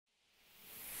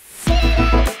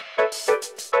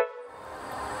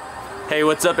Hey,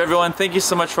 what's up everyone? Thank you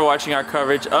so much for watching our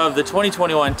coverage of the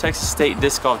 2021 Texas State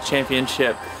Disc Golf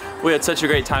Championship. We had such a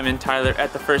great time in Tyler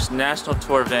at the first national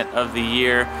tour event of the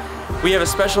year. We have a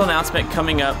special announcement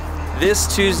coming up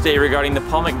this Tuesday regarding the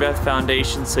Paul McBeth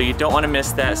Foundation, so you don't want to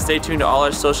miss that. Stay tuned to all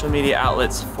our social media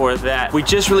outlets for that. We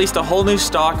just released a whole new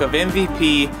stock of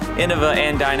MVP, Innova,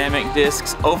 and Dynamic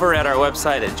discs over at our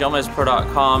website at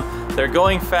JomezPro.com. They're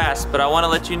going fast, but I want to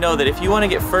let you know that if you want to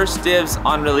get first dibs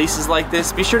on releases like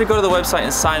this, be sure to go to the website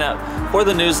and sign up for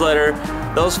the newsletter.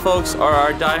 Those folks are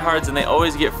our diehards and they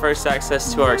always get first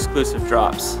access to our exclusive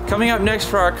drops. Coming up next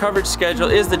for our coverage schedule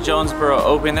is the JomezPro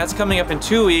Open. That's coming up in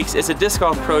 2 weeks. It's a Disc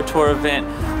Golf Pro Tour event.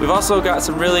 We've also got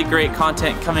some really great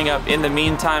content coming up in the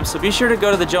meantime, so be sure to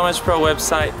go to the JomezPro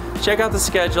website, check out the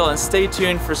schedule, and stay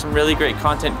tuned for some really great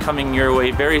content coming your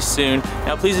way very soon.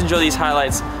 Now please enjoy these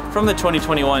highlights from the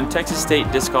 2021 Texas State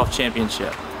Disc Golf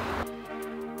Championship.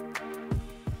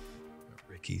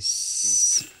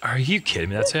 Are you kidding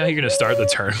me? That's how you're going to start the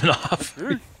tournament off?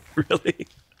 Really?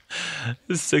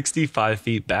 65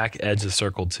 feet back edge of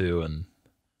circle 2, and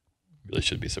really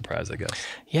should be surprised, I guess.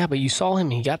 Yeah, but you saw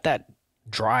him. He got that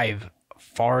drive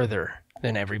farther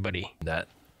than everybody. That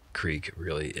creek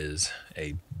really is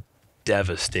a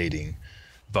devastating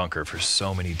bunker for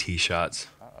so many tee shots.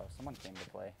 Uh-oh, someone came to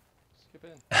play. Skip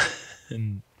in.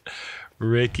 And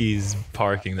Ricky's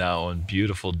parking that one.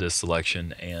 Beautiful disc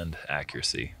selection and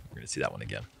accuracy. We're going to see that one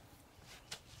again.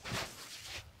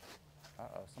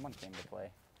 Uh-oh, someone came to play.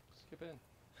 Skip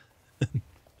in.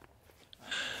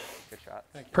 Good shot.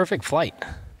 Perfect flight.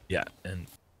 Yeah, and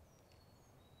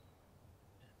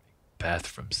Beth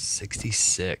from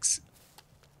 66.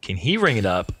 Can he ring it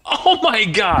up? Oh my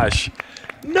gosh!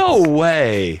 No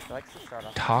way!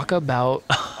 Talk about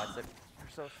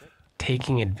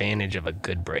taking advantage of a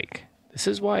good break. This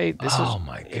is why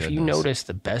if you notice,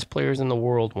 the best players in the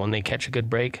world, when they catch a good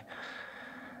break,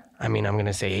 I mean, I'm going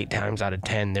to say 8 times out of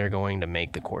 10, they're going to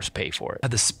make the course pay for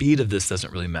it. The speed of this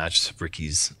doesn't really match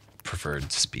Ricky's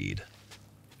preferred speed.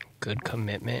 Good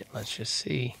commitment. Let's just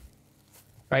see.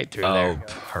 Right through there.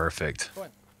 Oh, perfect.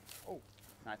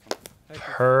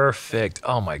 Perfect.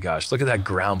 Oh my gosh. Look at that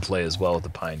ground play as well with the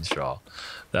pine straw.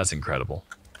 That's incredible.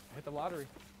 Hit the lottery.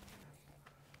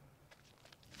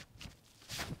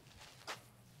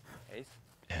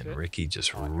 And Ricky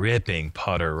just ripping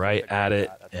putter right at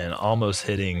it and almost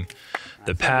hitting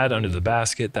the pad under the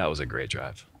basket. That was a great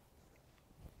drive.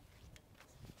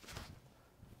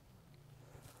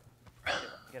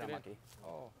 Get unlucky.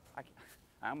 Oh,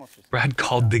 I almost just. Brad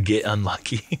called the get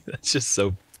unlucky. That's just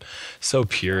so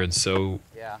pure and so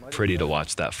pretty to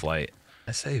watch that flight.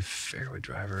 I say fairway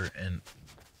driver, and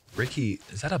Ricky,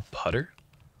 is that a putter?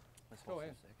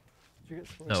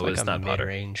 No, like it's not putter.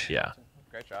 Range. Yeah.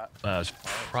 Great shot. It's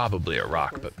probably a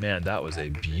rock, but man, that was a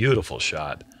beautiful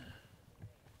shot.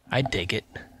 I dig it.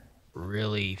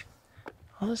 Really.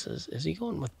 Oh, is he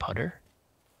going with putter?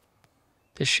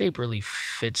 This shape really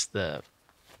fits the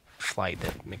flight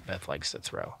that McBeth likes to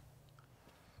throw.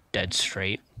 Dead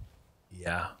straight.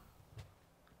 Yeah.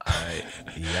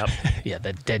 Yep. Yeah,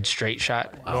 the dead straight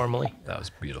shot normally. That was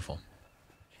beautiful.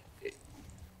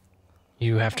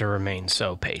 You have to remain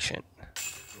so patient.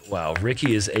 Wow,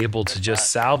 Ricky is able to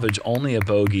just salvage only a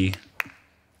bogey.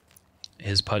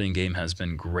 His putting game has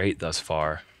been great thus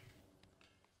far.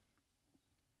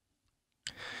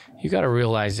 You got to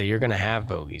realize that you're going to have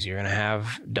bogeys. You're going to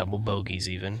have double bogeys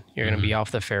even. You're going to be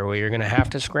off the fairway. You're going to have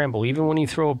to scramble. Even when you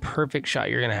throw a perfect shot,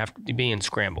 you're going to have to be in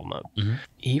scramble mode.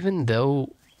 Even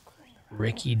though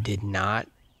Ricky did not,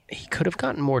 he could have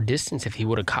gotten more distance if he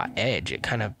would have caught edge. It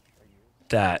kind of.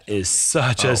 That is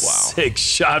such a sick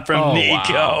shot from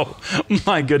Nikko. Wow.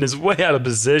 My goodness, way out of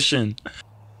position.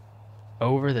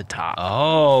 Over the top.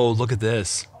 Oh, look at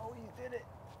this. Oh, you did it.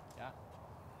 Yeah.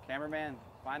 Cameraman,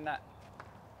 find that.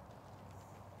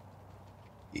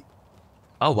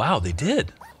 Oh, wow, they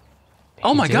did.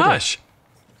 Oh, my gosh.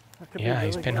 Yeah,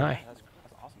 he's pin high. That's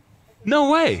awesome.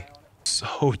 No way.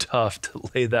 So tough to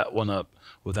lay that one up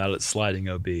without it sliding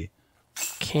OB.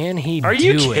 Can he do it? Are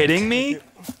you kidding me?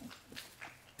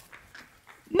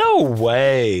 No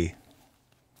way.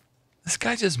 This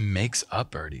guy just makes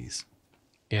up birdies.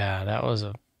 Yeah, that was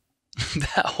a...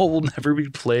 That hole will never be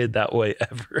played that way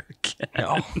ever again.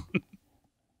 No.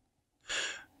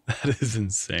 That is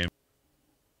insane.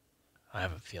 I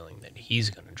have a feeling that he's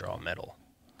going to draw a medal.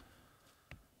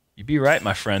 You'd be right,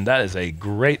 my friend. That is a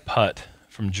great putt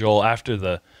from Joel after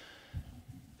the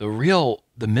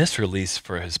misrelease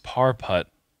for his par putt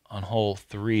on hole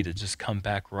 3 to just come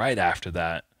back right after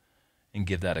that and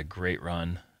give that a great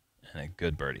run and a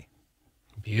good birdie.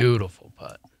 Beautiful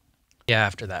putt. Yeah,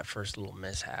 after that first little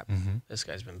mishap, this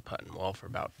guy's been putting well for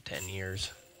about 10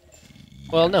 years.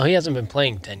 Well, no, he hasn't been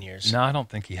playing 10 years. No, I don't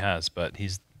think he has, but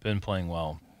he's been playing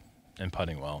well and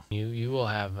putting well. You will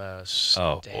have a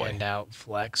standout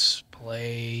flex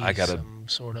play. I got some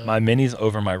sort of. My mini's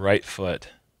over my right foot.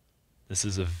 This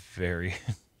is a very,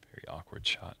 very awkward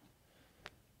shot.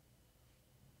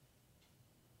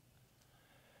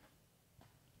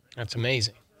 That's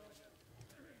amazing.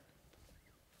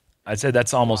 I'd say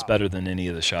that's almost better than any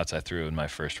of the shots I threw in my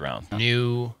first round.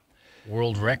 New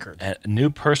world record. And new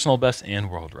personal best and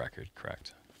world record,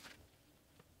 correct.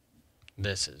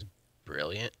 This is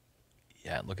brilliant.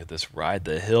 Yeah, look at this ride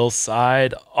the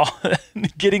hillside. Oh,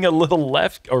 getting a little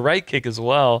left or right kick as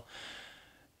well.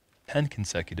 10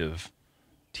 consecutive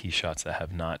tee shots that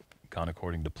have not gone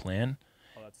according to plan.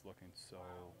 Oh, that's looking so...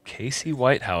 Casey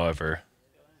White, however,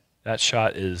 that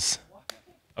shot is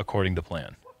according to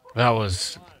plan. That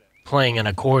was playing an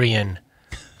accordion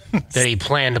that he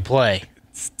planned to play.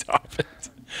 Stop it.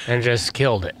 And just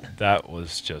killed it. That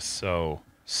was just so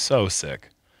sick.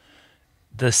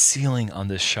 The ceiling on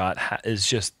this shot is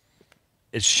just,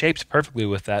 it's shaped perfectly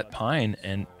with that pine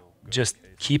and just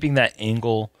keeping that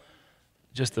angle,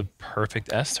 just the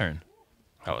perfect S-turn.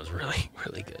 That was really,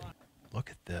 really good.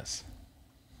 Look at this.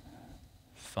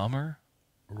 Thumber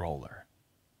roller.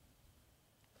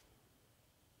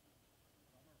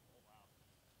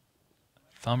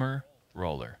 Thumber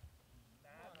roller.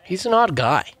 He's an odd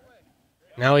guy.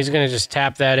 Now he's going to just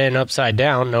tap that in upside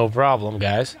down. No problem,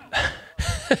 guys.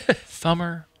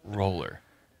 Thumber roller.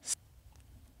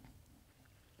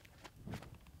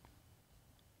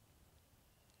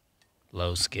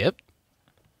 Low skip.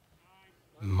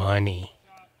 Money.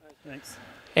 Thanks.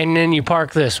 And then you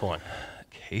park this one.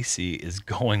 Casey is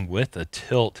going with a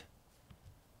tilt.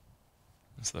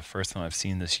 This is the first time I've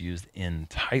seen this used in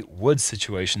tight wood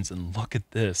situations, and look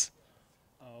at this.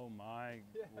 Oh, my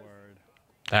word.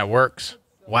 That works.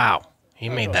 Wow. He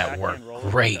made that work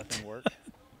great.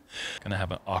 Gonna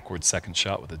have an awkward second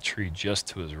shot with a tree just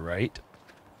to his right.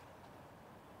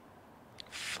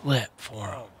 Flip for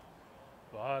him.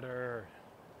 Butter.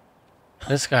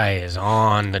 This guy is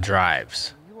on the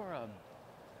drives. You are a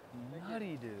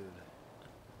nutty dude.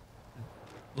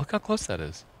 Look how close that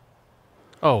is.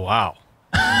 Oh, wow.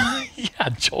 Yeah,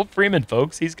 Joel Freeman,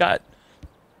 folks. He's got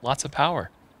lots of power.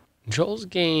 Joel's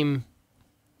game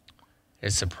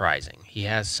is surprising. He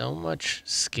has so much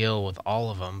skill with all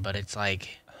of them, but it's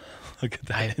like, Look at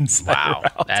that inside wow,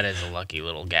 route. that is a lucky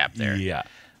little gap there. Yeah.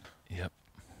 Yep.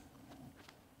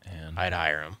 And I'd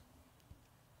hire him.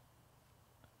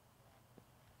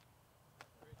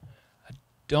 I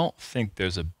don't think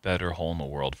there's a better hole in the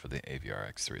world for the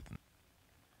AVR X3 than.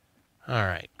 All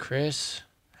right, Chris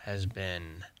has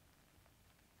been.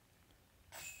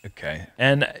 Okay.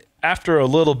 And after a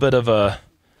little bit of the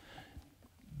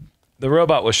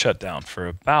robot was shut down for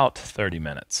about 30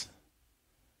 minutes.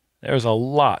 There's a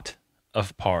lot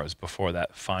of pars before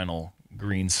that final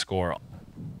green score.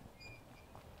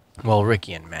 Well,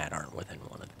 Ricky and Matt aren't within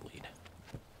one of the lead.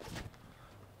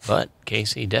 But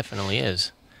Casey definitely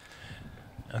is.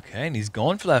 Okay, and he's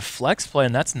going for that flex play,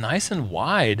 and that's nice and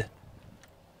wide.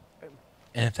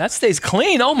 And if that stays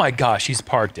clean, oh my gosh, he's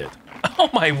parked it. Oh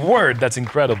my word, that's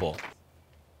incredible.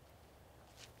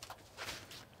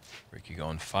 Ricky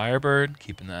going Firebird,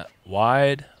 keeping that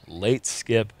wide, late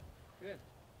skip.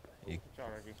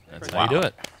 That's how you do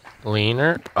it.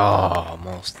 Leaner. Oh,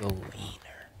 almost the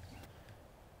leaner.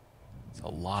 It's a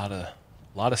lot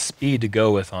of speed to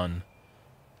go with on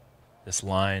this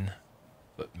line,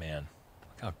 but man,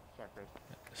 look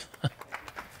how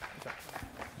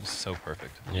it's so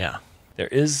perfect. Yeah. There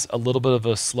is a little bit of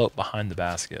a slope behind the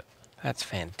basket. That's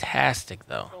fantastic,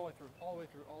 though. All the way through, all the way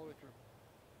through, all the way through.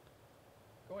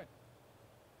 Go in.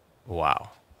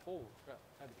 Wow. Oh, crap.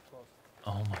 Had to be close.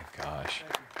 Oh my gosh.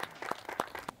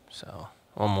 So,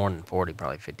 well, more than 40,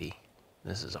 probably 50.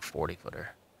 This is a 40-footer.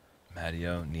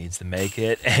 Matteo needs to make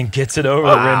it and gets it over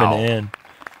the rim and in.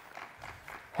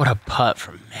 What a putt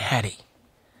from Matty.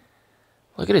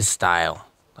 Look at his style.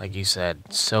 Like you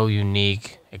said, so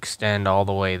unique. Extend all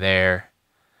the way there.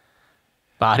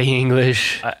 Body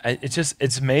English.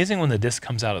 It's amazing when the disc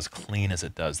comes out as clean as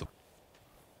it does.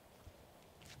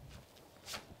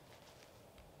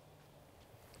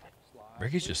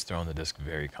 Ricky's just throwing the disc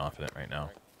very confident right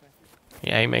now.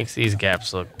 Yeah, he makes these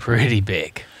gaps look pretty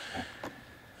big.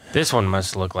 This one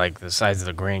must look like the size of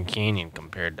the Grand Canyon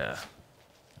compared to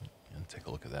Take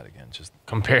a look at that again. Just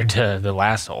compared to the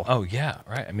last hole. oh yeah,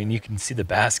 right. I mean, you can see the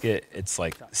basket. It's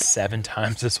like 7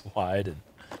 times as wide,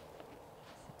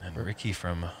 and Ricky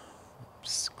from,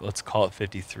 let's call it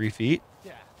 53 feet,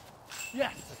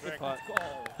 Yes. Good putt.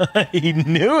 He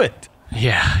knew it.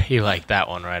 Yeah, he liked that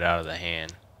one right out of the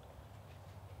hand.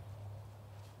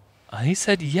 He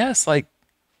said yes, like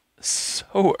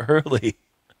so early.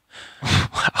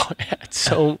 Wow, it had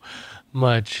so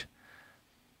much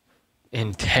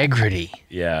integrity.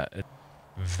 Yeah,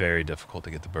 very difficult to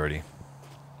get the birdie.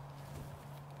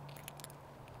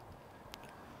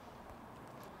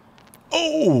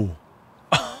 Oh!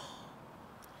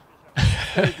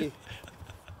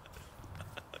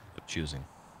 Choosing.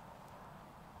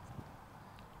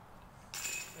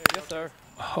 Yes, sir.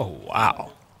 Oh,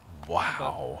 wow.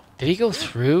 Wow. Did he go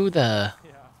through the...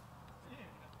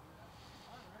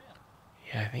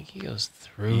 Yeah, I think he goes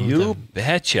through You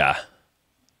betcha.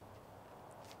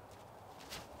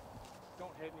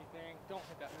 Don't hit anything. Don't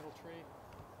hit that middle tree.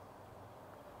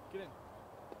 Get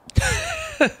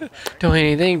in. Don't hit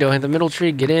anything. Don't hit the middle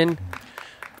tree. Get in. And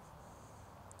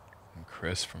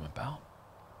Chris from about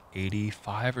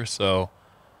 85 or so.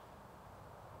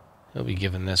 He'll be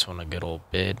giving this one a good old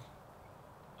bid.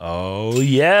 Oh,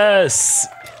 yes.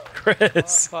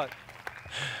 Chris. Putt.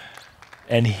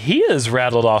 And he has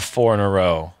rattled off 4 in a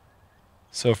row.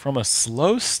 So from a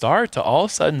slow start to all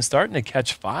of a sudden starting to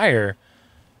catch fire,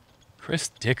 Chris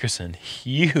Dickerson,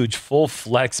 huge full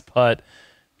flex putt,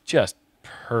 just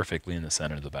perfectly in the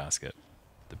center of the basket.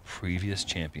 The previous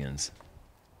champions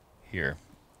here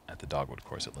at the Dogwood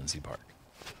course at Lindsey Park.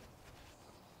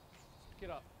 Get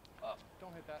up. Up.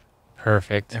 Don't hit that.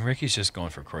 Perfect. And Ricky's just going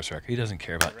for course record. He doesn't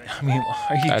care about, I mean,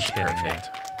 are you That's kidding me? perfect.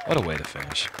 What a way to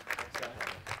finish.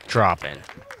 Drop in.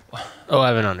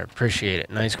 11 under. Appreciate it.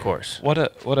 Nice course. What a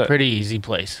Pretty easy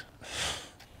place.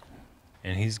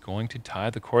 and he's going to tie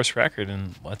the course record.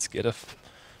 And let's get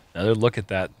another look at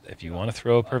that. If you want to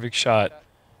throw a perfect shot,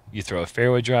 you throw a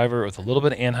fairway driver with a little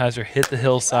bit of anhyzer, hit the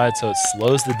hillside so it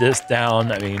slows the disc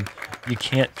down. I mean, you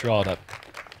can't draw it up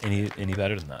any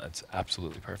better than that. It's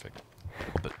absolutely perfect.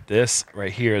 But this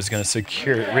right here is going to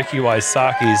secure Ricky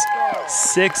Wysocki's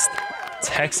 6th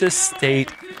Texas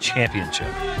State Championship.